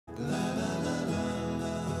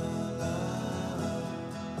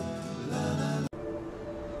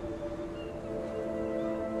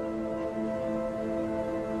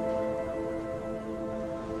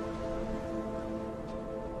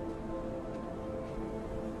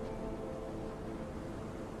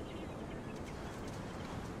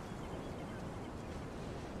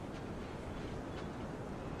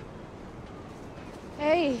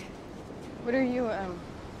Hey, what are you,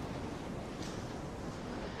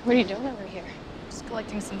 what are you doing over here? Just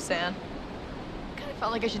collecting some sand. Kind of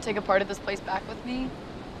felt like I should take a part of this place back with me.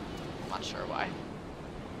 I'm not sure why.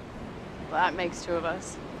 Well, that makes two of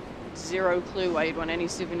us. Zero clue why you'd want any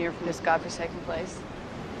souvenir from this godforsaken place.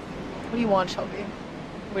 What do you want, Shelby?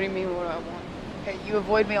 What do you mean, what do I want? Okay, you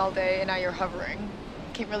avoid me all day and now you're hovering.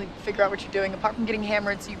 Can't really figure out what you're doing apart from getting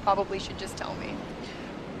hammered, so you probably should just tell me.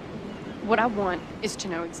 What I want is to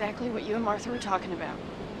know exactly what you and Martha were talking about.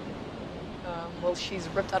 Well, she's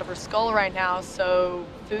ripped out of her skull right now, so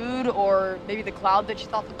food or maybe the cloud that she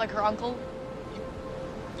thought looked like her uncle?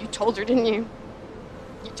 You told her, didn't you?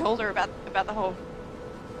 You told her about the whole...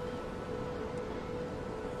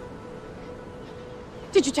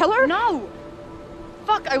 Did you tell her? No!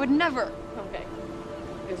 Fuck, I would never. Okay.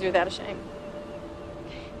 Because you're that ashamed.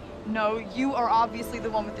 No, you are obviously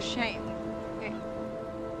the one with the shame. Okay.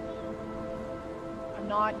 I'm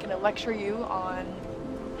not gonna lecture you on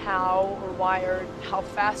how or why or how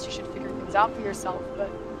fast you should figure things out for yourself, but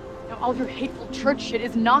you know, all of your hateful church shit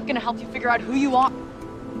is not gonna help you figure out who you are.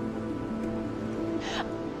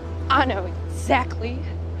 I know exactly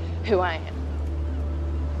who I am.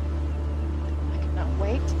 I cannot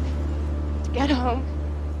wait to get home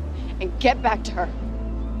and get back to her.